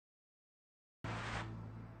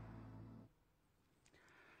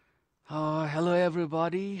Hello,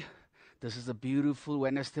 everybody. This is a beautiful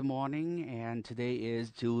Wednesday morning, and today is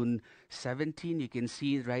June 17. You can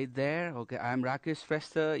see it right there. Okay, I'm Rakesh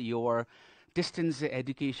Fresta, your distance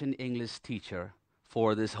education English teacher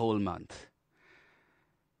for this whole month.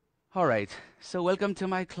 All right, so welcome to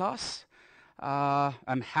my class.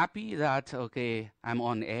 I'm happy that, I'm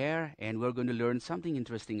on air, and we're going to learn something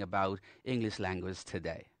interesting about English language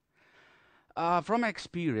today. From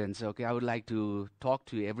experience, I would like to talk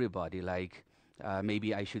to everybody.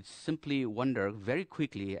 Maybe I should simply wonder very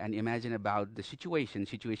quickly and imagine about the situation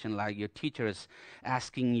like your teachers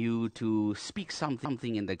asking you to speak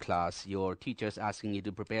something in the class, your teachers asking you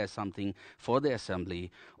to prepare something for the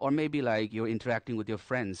assembly, or maybe like you're interacting with your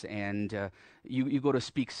friends and you go to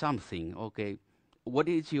speak something. Okay, what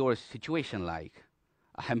is your situation like?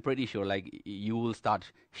 I'm pretty sure like you will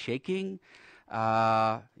start shaking,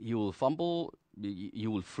 you will fumble, you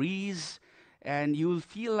will freeze, and you will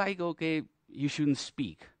feel like, okay, you shouldn't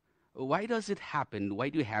speak. Why does it happen? Why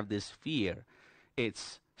do you have this fear?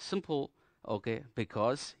 It's simple, okay,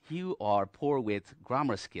 because you are poor with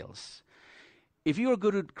grammar skills. If you are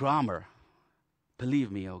good at grammar, believe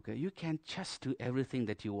me, okay, you can just do everything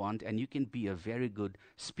that you want and you can be a very good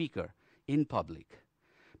speaker in public.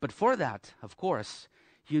 But for that, of course,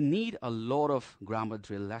 you need a lot of grammar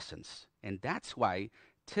drill lessons. And that's why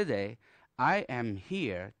today I am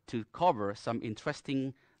here to cover some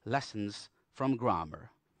interesting lessons from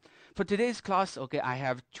grammar. For today's class, okay, I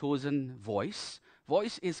have chosen voice.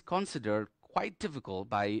 Voice is considered quite difficult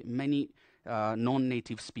by many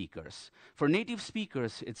non-native speakers. For native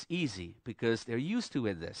speakers, it's easy because they're used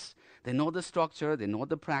to this. They know the structure, they know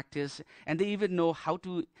the practice, and they even know how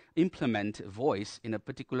to implement voice in a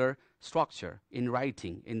particular structure, in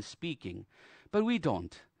writing, in speaking. But we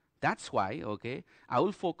don't. That's why, okay, I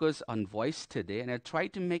will focus on voice today and I try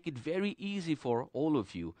to make it very easy for all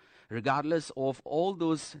of you, regardless of all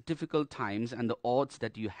those difficult times and the odds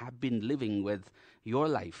that you have been living with your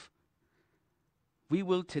life. We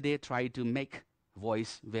will today try to make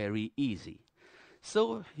voice very easy.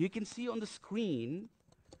 So you can see on the screen,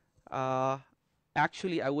 uh,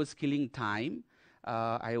 actually I was killing time.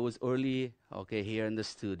 I was early, okay, here in the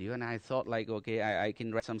studio, and I thought like, okay, I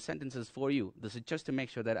can write some sentences for you. This is just to make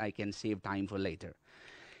sure that I can save time for later.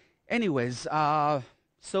 Anyways,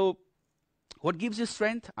 so what gives you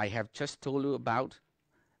strength? I have just told you about.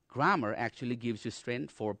 Grammar actually gives you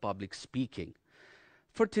strength for public speaking.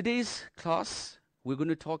 For today's class, we're going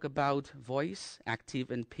to talk about voice,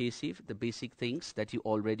 active and passive, the basic things that you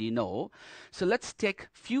already know. So let's take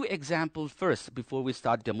few examples first before we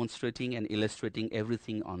start demonstrating and illustrating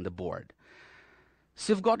everything on the board.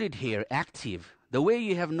 So you've got it here, active. The way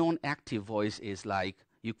you have known active voice is like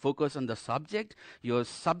you focus on the subject, your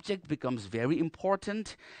subject becomes very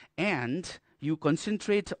important, and you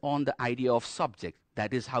concentrate on the idea of subject.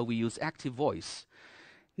 That is how we use active voice.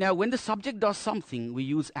 Now, when the subject does something, we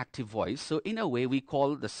use active voice. So in a way, we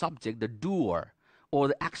call the subject the doer or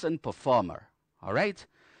the action performer. All right?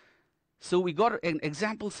 So we got an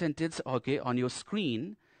example sentence, okay, on your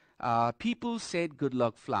screen. People said good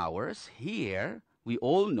luck flowers. Here, we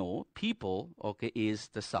all know people, okay, is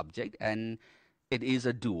the subject and it is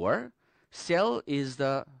a doer. Sell is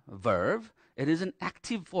the verb. It is an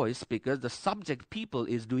active voice because the subject people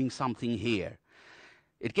is doing something here.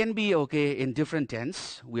 It can be, okay, in different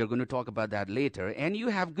tense. We are going to talk about that later. And you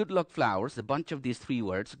have good luck flowers, the bunch of these three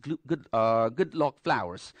words. Good luck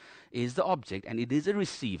flowers is the object and it is a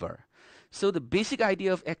receiver. So the basic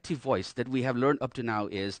idea of active voice that we have learned up to now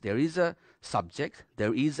is there is a subject,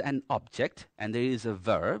 there is an object, and there is a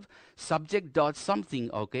verb. Subject does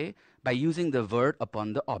something, okay, by using the verb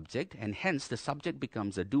upon the object, and hence the subject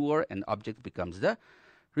becomes a doer and object becomes the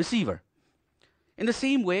receiver. In the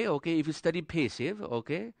same way, okay, if you study passive,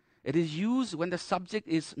 okay, it is used when the subject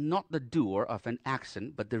is not the doer of an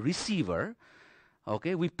action, but the receiver.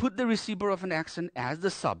 Okay, we put the receiver of an action as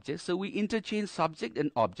the subject, so we interchange subject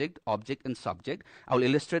and object, object and subject. I will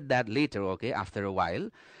illustrate that later, okay, after a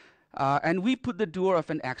while. And we put the doer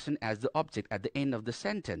of an action as the object at the end of the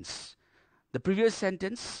sentence. The previous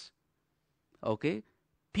sentence, okay,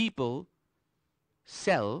 people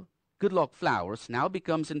sell good luck flowers, now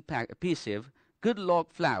becomes in passive. Good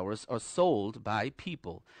luck flowers are sold by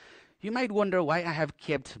people. You might wonder why I have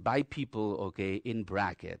kept by people, okay, in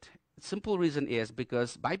bracket. Simple reason is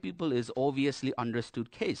because by people is obviously understood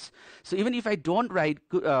case. So even if I don't write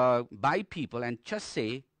by people and just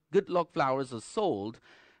say good luck flowers are sold,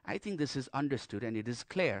 I think this is understood and it is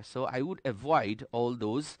clear. So I would avoid all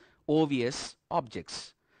those obvious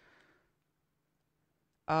objects.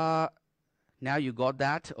 Now you got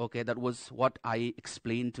that. Okay, that was what I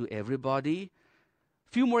explained to everybody.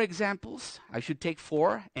 Few more examples. I should take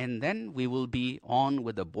 4, and then we will be on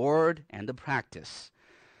with the board and the practice.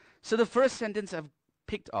 So the first sentence I've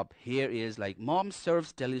picked up here is like, Mom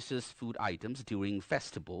serves delicious food items during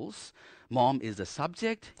festivals. Mom is the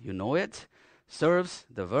subject, you know it. Serves,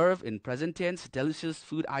 the verb in present tense. Delicious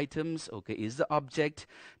food items, okay, is the object.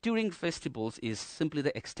 During festivals is simply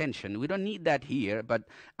the extension. We don't need that here, but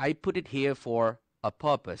I put it here for a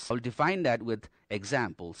purpose. I'll define that with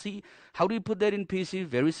example. See, how do you put that in passive?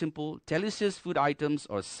 Very simple. Delicious food items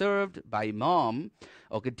are served by Mom,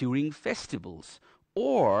 okay, during festivals.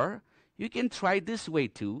 Or you can try this way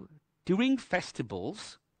too. During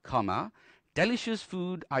festivals, comma, delicious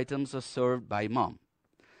food items are served by Mom.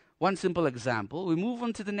 One simple example. We move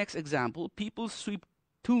on to the next example. People sweep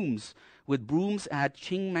tombs with brooms at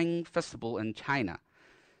Qingming Festival in China.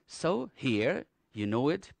 So here, you know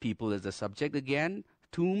it. People is the subject again.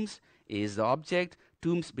 Tombs is the object.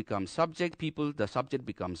 Tombs become subject. People, the subject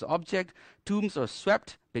becomes the object. Tombs are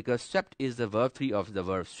swept because swept is the verb 3 of the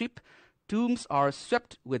verb sweep. Tombs are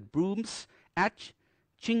swept with brooms at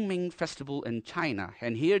Qingming Festival in China.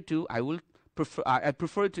 And here too, I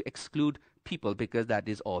prefer to exclude people because that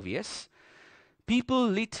is obvious. People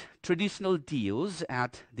lit traditional diyos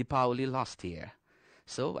at Deepavali last year.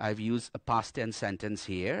 So I've used a past tense sentence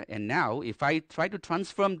here. And now if I try to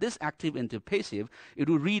transform this active into passive, it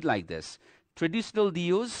will read like this. Traditional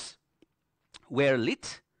diyos were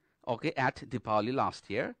lit, okay, at Deepavali last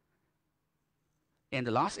year. And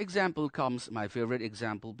the last example comes, my favorite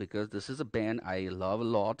example, because this is a band I love a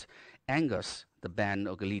lot. Angus, the band,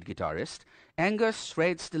 okay, lead guitarist. Angus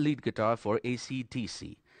shreds the lead guitar for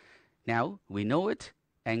AC/DC. Now, we know it.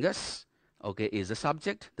 Angus, okay, is the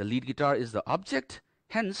subject. The lead guitar is the object.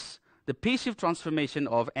 Hence, the passive transformation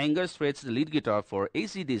of Angus shreds the lead guitar for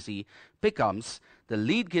AC/DC becomes the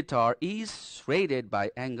lead guitar is shredded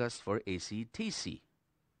by Angus for AC/DC.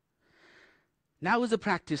 Now is the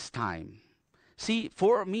practice time. See,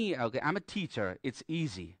 for me, okay, I'm a teacher. It's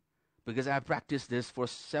easy because I've practiced this for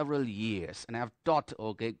several years and I've taught,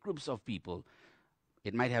 okay, groups of people.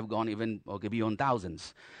 It might have gone even, okay, beyond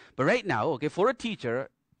thousands. But right now, okay, for a teacher,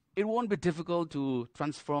 it won't be difficult to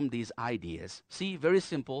transform these ideas. See, very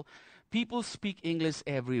simple. People speak English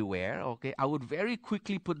everywhere, okay. I would very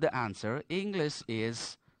quickly put the answer. English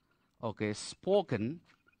is, okay, spoken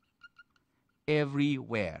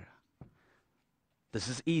everywhere. This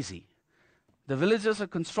is easy. The villagers are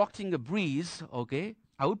constructing a breeze, okay.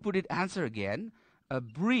 I would put it answer again. A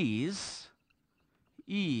breeze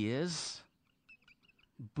is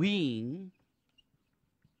being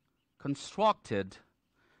constructed,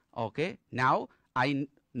 okay. Now, I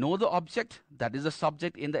know the object, that is the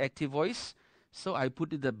subject in the active voice. So I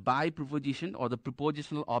put it the by preposition or the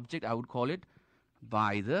prepositional object, I would call it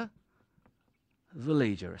by the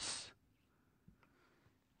villagers.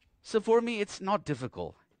 So for me, it's not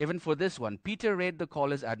difficult. Even for this one, Peter read the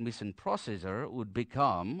college admission procedure would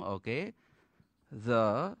become, okay,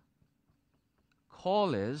 the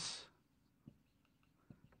college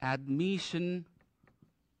admission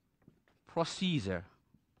procedure.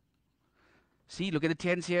 See, look at the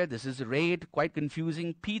tense here. This is read, quite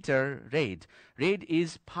confusing. Peter read. Read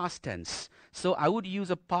is past tense. So I would use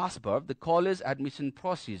a past verb. The college admission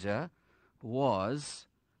procedure was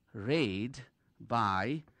read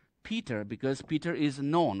by Peter because Peter is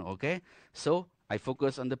known, okay? So I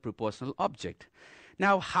focus on the prepositional object.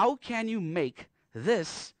 Now, how can you make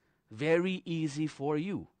this very easy for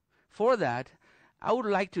you? For that, I would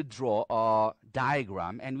like to draw a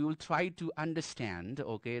diagram and we will try to understand,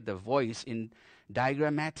 okay, the voice in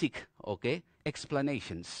diagrammatic, okay,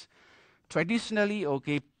 explanations. Traditionally,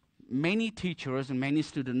 okay, many teachers and many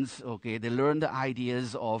students, okay, they learn the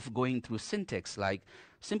ideas of going through syntax, like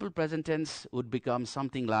simple present tense would become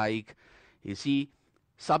something like, you see,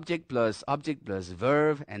 subject plus object plus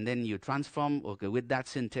verb, and then you transform, okay, with that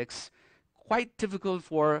syntax. Quite difficult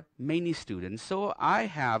for many students. So I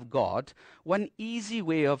have got one easy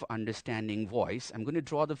way of understanding voice. I'm going to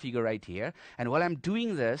draw the figure right here. And while I'm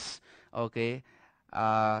doing this, okay,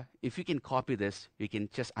 if you can copy this, you can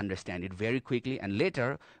just understand it very quickly. And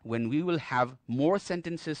later, when we will have more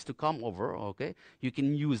sentences to come over, okay, you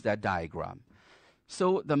can use that diagram.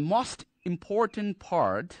 So the most important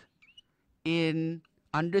part in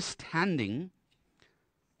understanding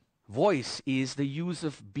voice is the use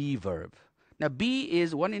of be verb. Now, be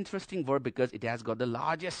is one interesting verb because it has got the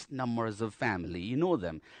largest numbers of family. You know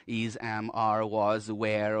them. Is, am, are, was,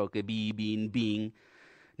 were, okay, be, been, being.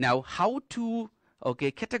 Now, how to,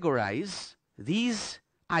 okay, categorize these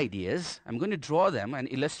ideas? I'm going to draw them and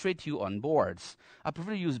illustrate you on boards. I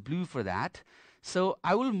prefer to use blue for that. So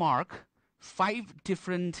I will mark 5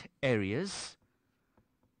 different areas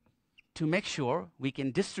to make sure we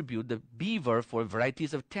can distribute the be verb for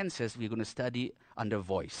varieties of tenses we're going to study under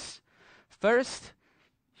voice. First,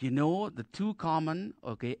 you know the two common,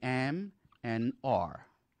 okay, am and are.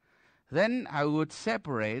 Then I would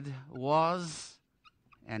separate was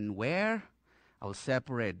and where. I'll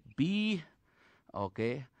separate be,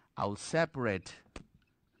 okay. I'll separate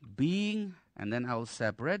being, and then I'll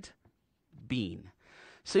separate been.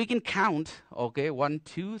 So you can count, okay, 1,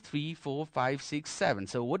 2, 3, 4, 5, 6, 7.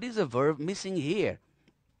 So what is a verb missing here?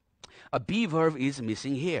 A be verb is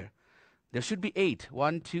missing here. There should be 8.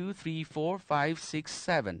 1, 2, 3, 4, 5, 6,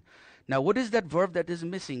 7. Now what is that verb that is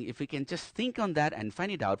missing? If we can just think on that and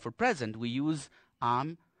find it out. For present we use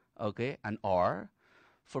am, okay, and are.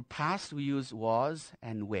 For past we use was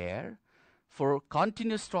and were. For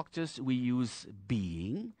continuous structures we use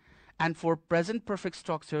being. And for present perfect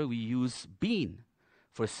structure we use been.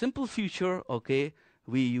 For simple future, okay,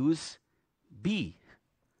 we use be.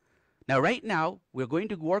 Now, right now, we're going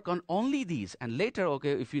to work on only these. And later,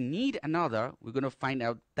 okay, if you need another, we're going to find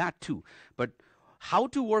out that too. But how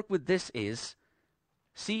to work with this is,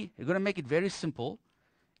 see, you're going to make it very simple.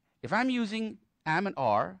 If I'm using am and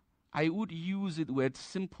are, I would use it with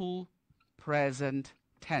simple present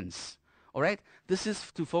tense. All right? This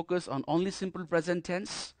is to focus on only simple present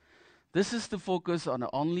tense. This is to focus on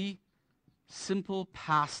only simple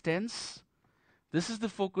past tense. This is the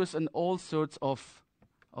focus on all sorts of,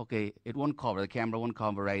 okay, it won't cover, the camera won't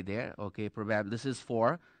cover right there. Okay, probably this is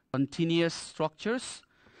for continuous structures.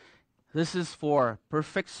 This is for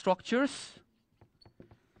perfect structures.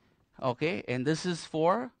 Okay, and this is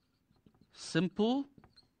for simple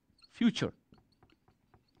future.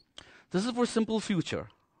 This is for simple future.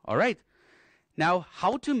 All right. Now,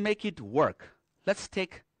 how to make it work? Let's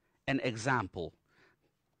take an example.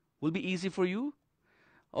 Will be easy for you.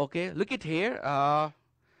 Okay, look at here.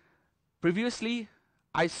 Previously,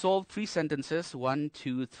 I solved 3 sentences, 1,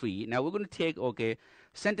 2, 3. Now we're going to take, okay,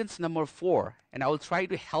 sentence number 4, and I will try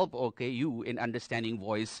to help, okay, you in understanding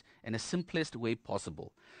voice in the simplest way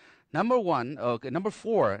possible. Number 1, okay, number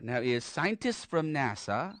 4 now is scientists from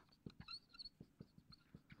NASA.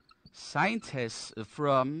 Scientists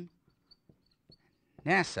from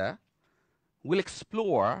NASA will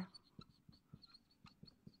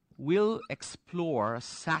explore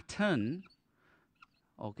Saturn,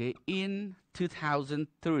 okay, in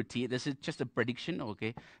 2030. This is just a prediction,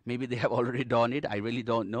 okay. Maybe they have already done it. I really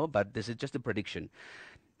don't know, but this is just a prediction.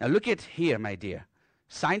 Now look at here, my dear.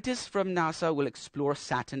 Scientists from NASA will explore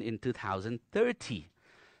Saturn in 2030.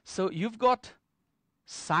 So you've got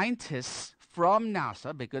scientists from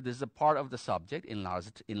NASA, because this is a part of the subject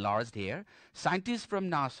enlarged here. Scientists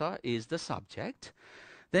from NASA is the subject.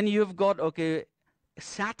 Then you've got, okay,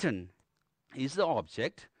 Saturn is the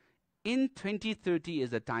object. In 2030 is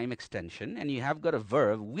the time extension, and you have got a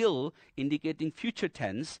verb, will, indicating future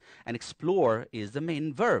tense, and explore is the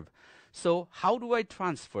main verb. So how do I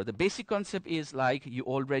transfer? The basic concept is like you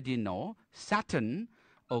already know. Saturn,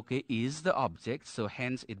 okay, is the object, so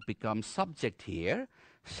hence it becomes subject here.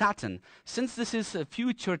 Saturn. Since this is a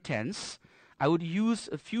future tense, I would use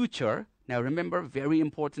a future. Now remember, very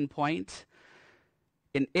important point.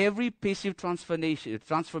 In every passive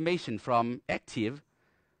transformation from active,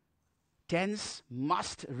 tense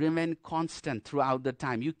must remain constant throughout the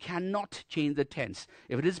time. You cannot change the tense.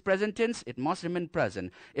 If it is present tense, it must remain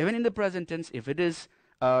present. Even in the present tense, if it is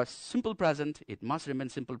simple present, it must remain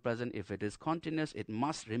simple present. If it is continuous, it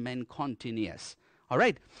must remain continuous. All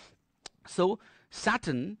right. So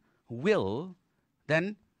Saturn will,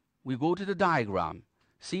 then we go to the diagram.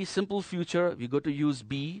 See, simple future, we go to use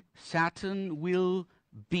be. Saturn will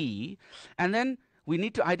be, and then we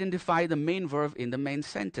need to identify the main verb in the main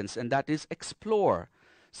sentence, and that is explore.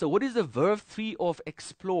 So what is the verb 3 of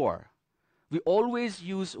explore? We always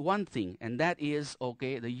use one thing, and that is,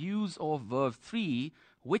 okay, the use of verb 3,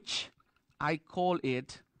 which I call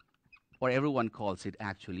it, or everyone calls it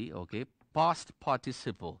actually, okay, past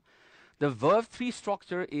participle. The verb 3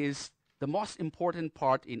 structure is the most important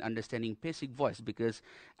part in understanding passive voice, because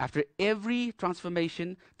after every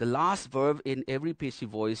transformation, the last verb in every passive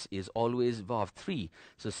voice is always verb 3.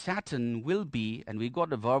 So Saturn will be, and we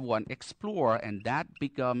got the verb 1, explore, and that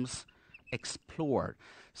becomes explored.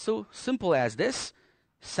 So simple as this.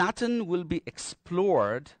 Saturn will be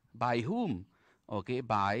explored by whom? Okay,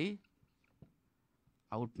 by,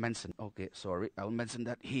 I would mention, okay, sorry, I will mention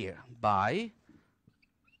that here. By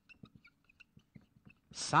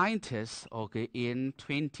scientists, okay, in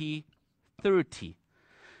 2030.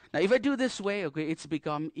 Now, if I do this way, okay, it's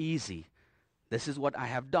become easy. This is what I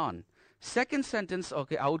have done. Second sentence,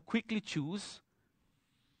 okay, I would quickly choose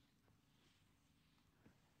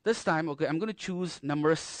This time, okay, I'm going to choose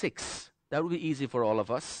number 6. That will be easy for all of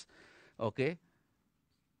us. Okay.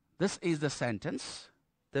 This is the sentence.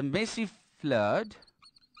 The massive flood.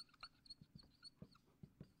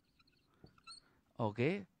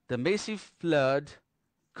 Okay. The massive flood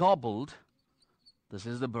gobbled. This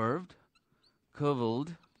is the verb.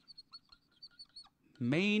 Gobbled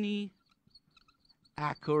many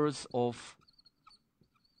acres of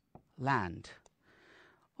land.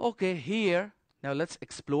 Okay, here, now let's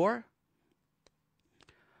explore.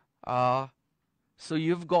 So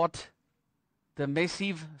you've got the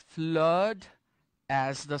massive flood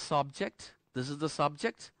as the subject. This is the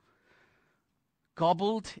subject.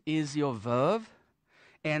 Gobbled is your verb.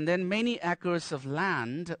 And then many acres of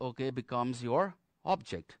land, okay, becomes your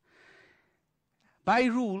object. By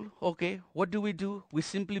rule, okay, what do? We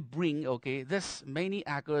simply bring, okay, this many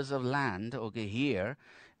acres of land, okay, here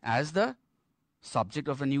as the subject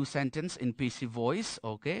of a new sentence in PC voice,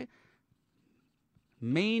 okay.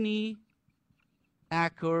 Many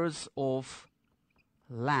acres of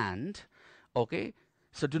land, okay.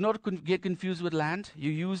 So do not get confused with land.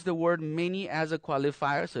 You use the word many as a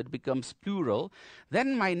qualifier, so it becomes plural.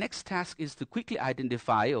 Then my next task is to quickly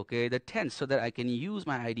identify, okay, the tense so that I can use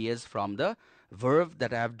my ideas from the verb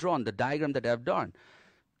that I have drawn, the diagram that I have drawn.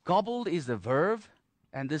 Gobbled is the verb,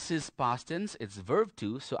 and this is past tense. It's verb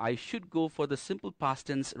 2, so I should go for the simple past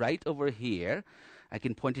tense right over here. I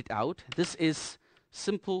can point it out. This is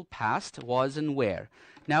simple past, was and were.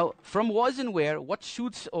 Now, from was and were, what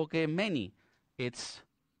shoots, okay, many? It's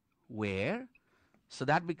where. So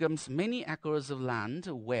that becomes many acres of land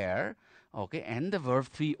where, okay, and the verb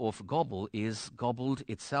 3 of gobble is gobbled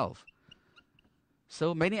itself.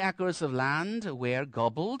 So many acres of land were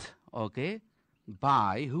gobbled, okay,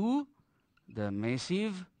 by who? The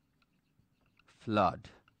massive flood.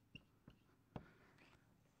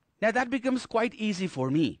 Now that becomes quite easy for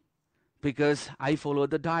me because I follow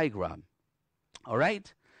the diagram. All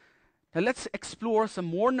right? Now let's explore some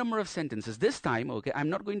more number of sentences. This time, okay, I'm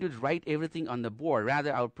not going to write everything on the board.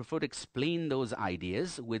 Rather, I would prefer to explain those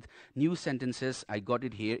ideas with new sentences. I got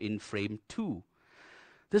it here in frame 2.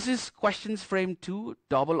 This is questions frame 2,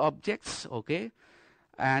 double objects, okay?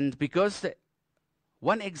 And because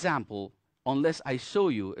one example, unless I show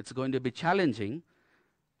you, it's going to be challenging,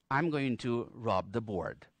 I'm going to rob the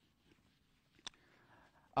board.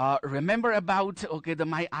 Remember about, okay,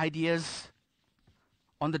 my ideas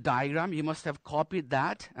on the diagram. You must have copied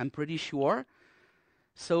that, I'm pretty sure.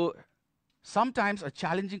 So sometimes a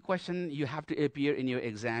challenging question you have to appear in your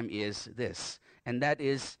exam is this, and that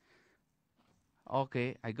is,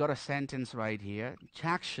 okay, I got a sentence right here.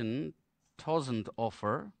 Jackson doesn't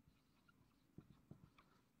offer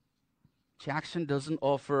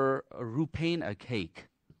Rupain a cake.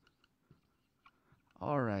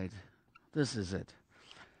 All right, this is it.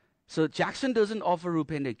 So Jackson doesn't offer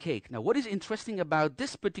Rupain a cake. Now, what is interesting about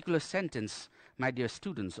this particular sentence, my dear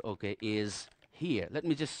students, okay, is here. Let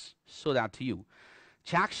me just show that to you.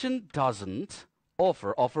 Jackson doesn't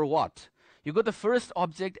offer what? You got the first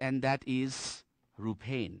object, and that is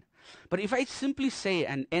Rupain. But if I simply say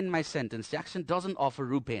and end my sentence, Jackson doesn't offer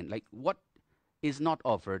Rupain, like what is not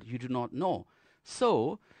offered, you do not know.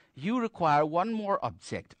 So you require one more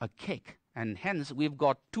object, a cake, and hence we've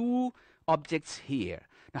got 2 objects here.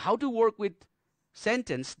 Now, how to work with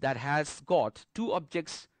sentence that has got 2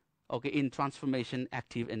 objects, okay, in transformation,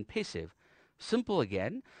 active and passive? Simple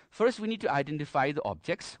again. First, we need to identify the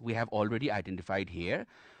objects. We have already identified here.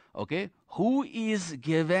 Okay, who is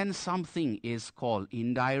given something is called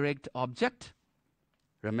indirect object.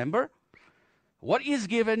 Remember, what is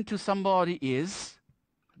given to somebody is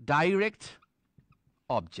direct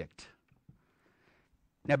object.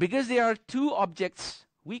 Now, because there are 2 objects,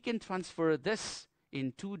 we can transfer this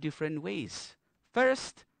in 2 different ways.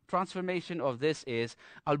 First transformation of this is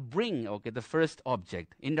I'll bring, okay, the first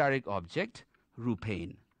object, indirect object,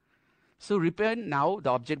 Rupain. So Rupain, now the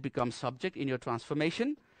object becomes subject in your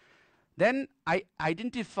transformation. Then I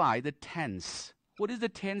identify the tense. What is the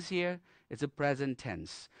tense here? It's a present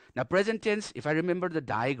tense. Now present tense, if I remember the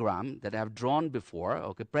diagram that I've drawn before,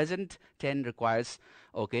 okay, present tense requires,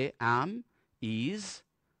 okay, am, is,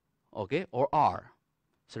 okay, or are.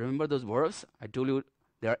 So remember those verbs. I told you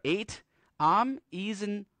there are 8. Am, is,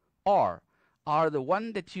 and are the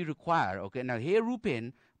one that you require. Okay. Now here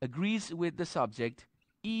Rupain agrees with the subject,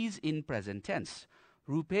 is in present tense.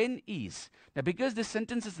 Rupain is. Now because this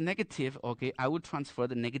sentence is negative, okay, I would transfer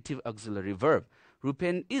the negative auxiliary verb.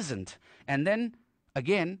 Rupain isn't. And then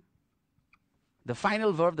again, the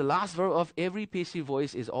final verb, the last verb of every passive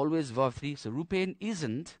voice is always verb 3. So Rupain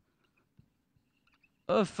isn't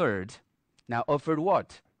offered. Now offered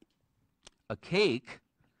what? A cake.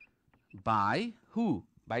 by who?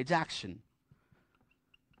 By Jackson.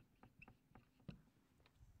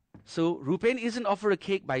 So Rupen isn't offered a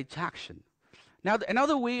cake by Jackson. Now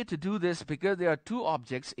another way to do this, because there are two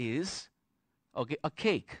objects, is a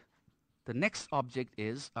cake. The next object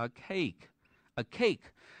is a cake. A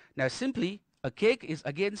cake. Now simply, a cake is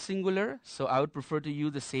again singular, so I would prefer to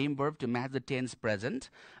use the same verb to match the tense present.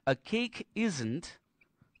 A cake isn't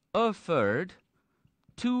offered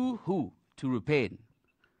to who? To Rupen.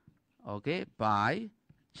 Okay, by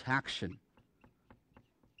Jackson.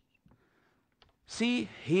 See,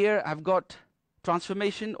 here I've got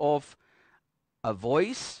transformation of a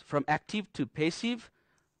voice from active to passive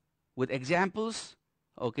with examples,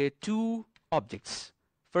 okay, two objects.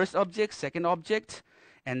 First object, second object,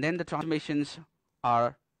 and then the transformations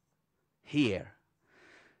are here.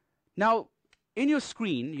 Now, in your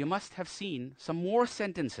screen, you must have seen some more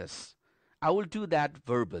sentences. I will do that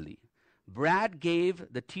verbally. Brad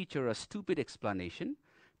gave the teacher a stupid explanation.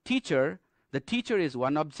 Teacher, the teacher is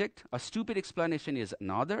one object, a stupid explanation is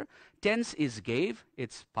another. Tense is gave,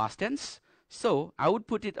 it's past tense. So I would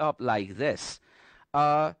put it up like this.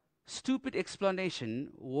 A stupid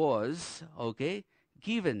explanation was, okay,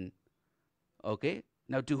 given. Okay,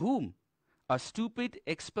 now to whom? A stupid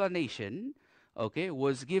explanation, okay,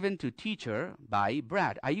 was given to teacher by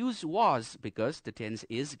Brad. I use was because the tense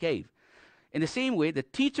is gave. In the same way, the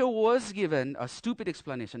teacher was given a stupid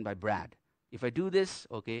explanation by Brad. If I do this,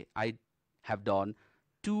 okay, I have done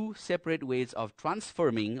two separate ways of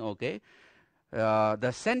transforming, okay,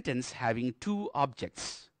 the sentence having two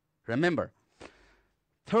objects. Remember.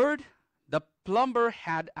 Third, the plumber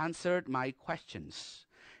had answered my questions.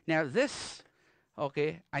 Now this,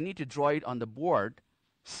 okay, I need to draw it on the board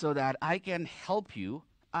so that I can help you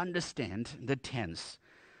understand the tense.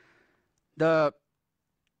 The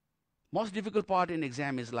most difficult part in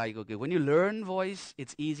exam is like, okay, when you learn voice,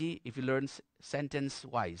 it's easy if you learn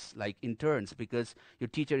sentence-wise, like in turns, because your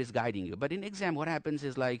teacher is guiding you. But in exam, what happens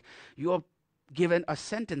is like, you are given a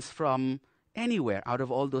sentence from anywhere out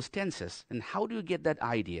of all those tenses. And how do you get that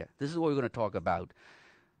idea? This is what we're going to talk about.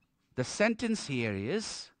 The sentence here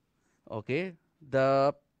is, okay,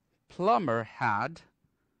 the plumber had,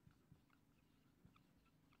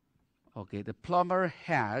 okay, the plumber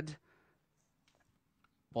had,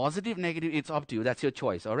 positive, negative, it's up to you. That's your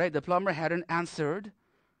choice. All right. The plumber hadn't answered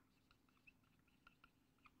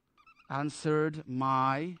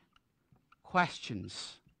my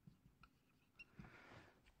questions.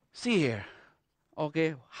 See here.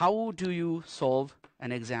 Okay. How do you solve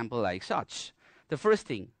an example like such? The first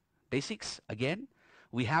thing, basics again.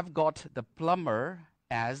 We have got the plumber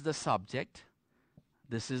as the subject.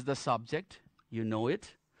 This is the subject. You know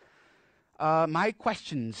it. My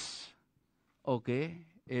questions, okay,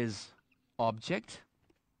 is object.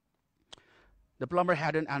 The plumber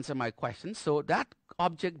hadn't answered my question, so that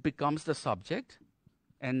object becomes the subject,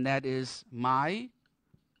 and that is my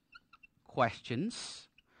questions.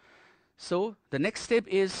 So the next step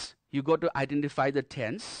is you got to identify the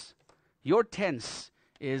tense. Your tense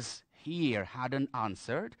is here, hadn't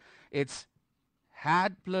answered. It's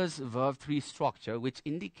had plus verb 3 structure, which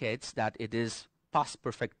indicates that it is past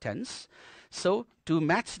perfect tense. So to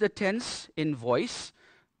match the tense in voice,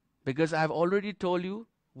 because I've already told you,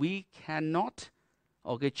 we cannot,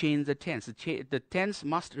 okay, change the tense. The tense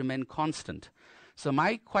must remain constant. So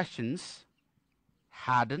my questions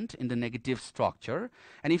hadn't in the negative structure.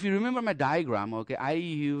 And if you remember my diagram, okay, I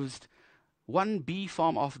used 1B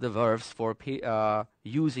form of the verbs for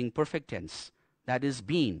using perfect tense. That is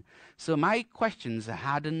been. So my questions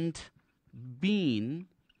hadn't been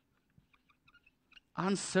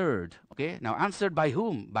answered. Okay, now answered by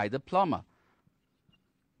whom? By the plumber.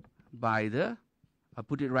 By the, I'll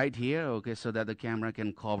put it right here, okay, so that the camera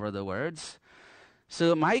can cover the words.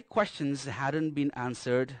 So my questions hadn't been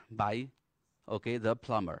answered by, okay, the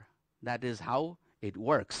plumber. That is how it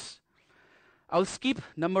works. I'll skip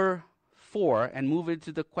number 4 and move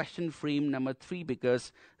into the question frame number 3,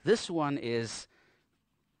 because this one is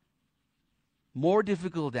more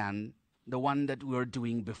difficult than the one that we were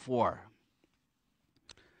doing before.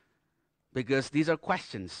 Because these are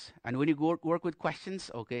questions, and when you work with questions,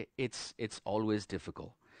 okay, it's always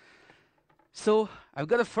difficult. So I've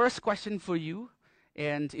got a first question for you,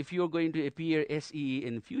 and if you're going to appear SEE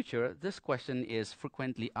in future, this question is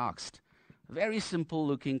frequently asked. Very simple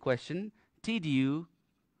looking question. Did you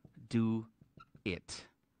do it?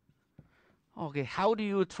 Okay, how do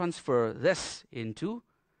you transfer this into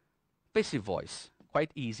passive voice?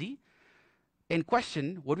 Quite easy. In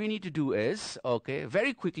question, what we need to do is, okay,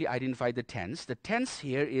 very quickly identify the tense. The tense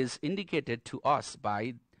here is indicated to us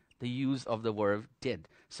by the use of the verb did.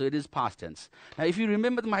 So it is past tense. Now, if you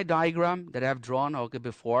remember my diagram that I have drawn, okay,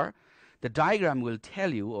 before, the diagram will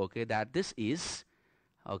tell you, okay, that this is,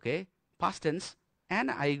 okay, past tense, and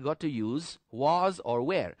I got to use was or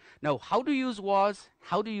were. Now, how to use was,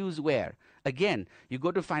 how to use were? Again, you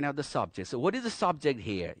got to find out the subject. So what is the subject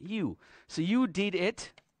here? You. So you did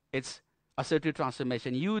it. It's assertive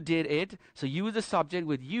transformation. You did it. So use the subject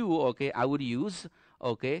with you, okay, I would use,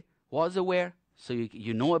 okay, was or were. So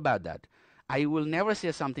you know about that. I will never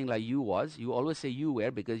say something like you was. You always say you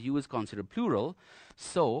were because you is considered plural.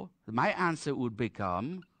 So my answer would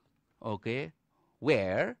become, okay,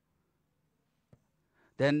 where.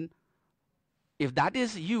 Then if that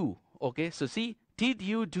is you, okay, so see, did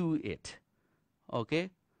you do it? Okay.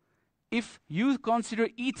 If you consider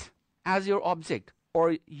it as your object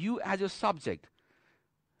or you as your subject,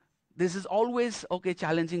 this is always, okay,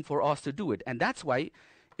 challenging for us to do it. And that's why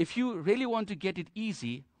if you really want to get it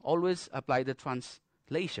easy, always apply the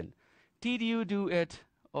translation. Did you do it?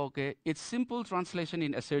 Okay. Its simple translation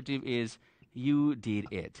in assertive is you did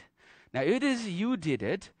it. Now, it is you did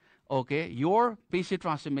it. Okay. Your passive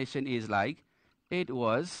transformation is like it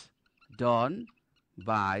was done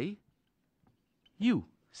by you.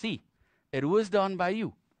 See, it was done by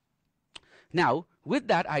you. Now, with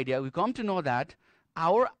that idea, we come to know that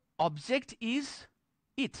our object is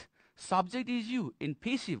it. Subject is you. In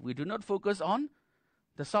passive, we do not focus on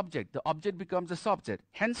the subject. The object becomes the subject.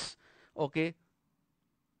 Hence, okay,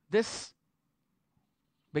 this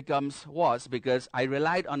becomes was because I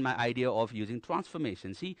relied on my idea of using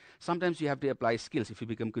transformation. See, sometimes you have to apply skills if you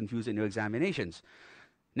become confused in your examinations.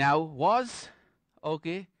 Now, was,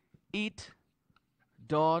 okay, it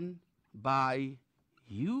done by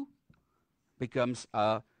you becomes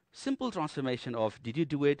a simple transformation of did you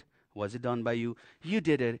do it? Was it done by you? You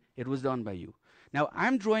did it. It was done by you. Now,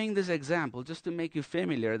 I'm drawing this example just to make you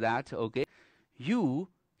familiar that, okay, you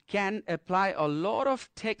can apply a lot of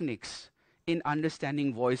techniques in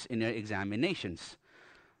understanding voice in your examinations.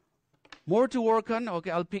 More to work on.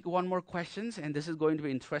 Okay, I'll pick one more questions, and this is going to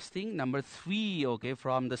be interesting. Number 3, okay,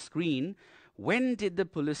 from the screen. When did the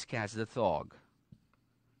police catch the thug?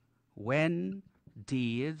 When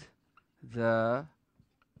did the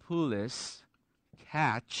police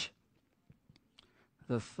catch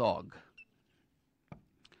the thug?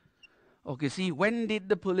 Okay, see, when did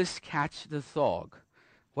the police catch the thug?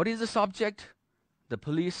 What is the subject? The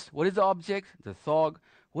police. What is the object? The thug.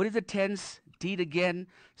 What is the tense? Did again.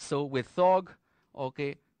 So with thug,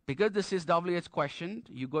 okay, because this is WH question,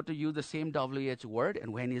 you got to use the same WH word.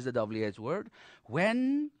 And when is the WH word?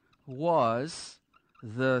 When was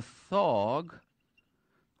the thug,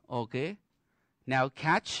 okay, now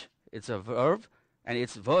catch, it's a verb, and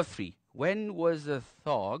it's verb 3. When was the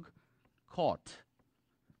thug caught?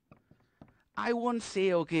 I won't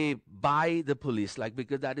say, okay, by the police, like,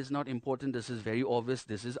 because that is not important. This is very obvious.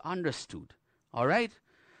 This is understood. All right?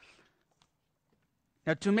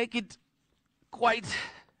 Now, to make it quite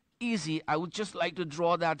easy, I would just like to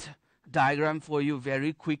draw that diagram for you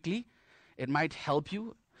very quickly. It might help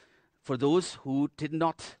you for those who did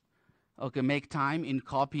not, okay, make time in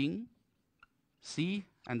copying. See?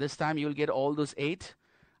 And this time you'll get all those 8.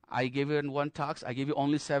 I gave you in one task. I gave you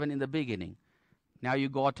only 7 in the beginning. Now you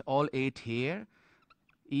got all 8 here.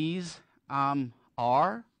 Is,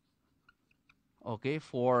 are, okay,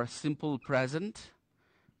 for simple present,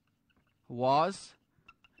 was,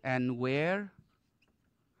 and where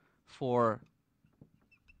for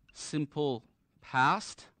simple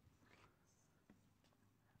past.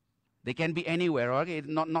 They can be anywhere, okay?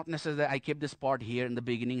 Not necessarily I kept this part here in the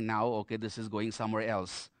beginning. Now, okay, this is going somewhere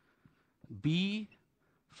else. Be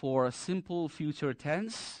for simple future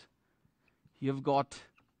tense. You've got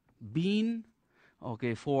been,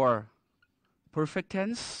 okay, for perfect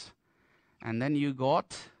tense. And then you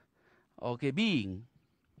got, okay, being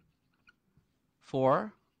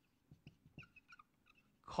for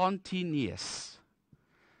continuous.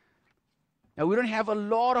 Now, we don't have a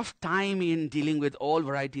lot of time in dealing with all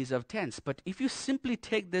varieties of tense, but if you simply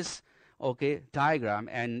take this, okay, diagram,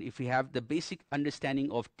 and if you have the basic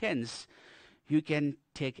understanding of tense, you can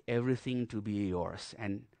take everything to be yours.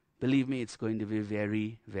 And believe me, it's going to be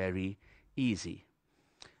very, very easy.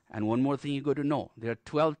 And one more thing you got to know, there are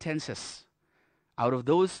 12 tenses. Out of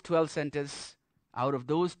those 12 sentences,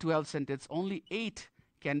 only 8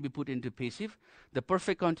 can be put into passive. The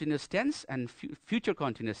perfect continuous tense and future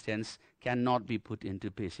continuous tense cannot be put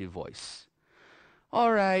into passive voice.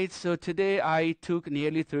 All right, so today I took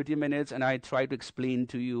nearly 30 minutes and I tried to explain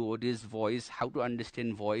to you what is voice, how to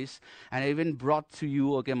understand voice, and I even brought to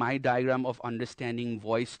you, okay, my diagram of understanding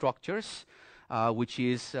voice structures. which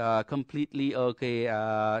is completely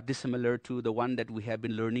dissimilar to the one that we have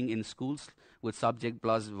been learning in schools with subject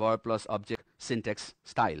plus verb plus object syntax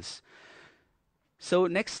styles. So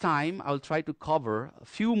next time I'll try to cover a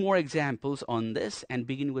few more examples on this and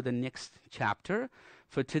begin with the next chapter.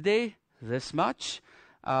 For today, this much.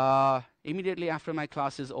 Immediately after my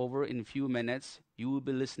class is over, in a few minutes, you will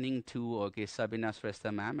be listening to Sabina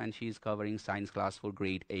Shrestha ma'am, and she's covering science class for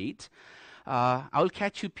grade 8. I'll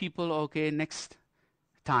catch you people next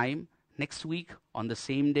time, next week on the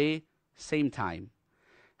same day, same time.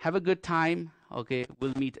 Have a good time.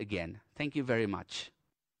 We'll meet again. Thank you very much.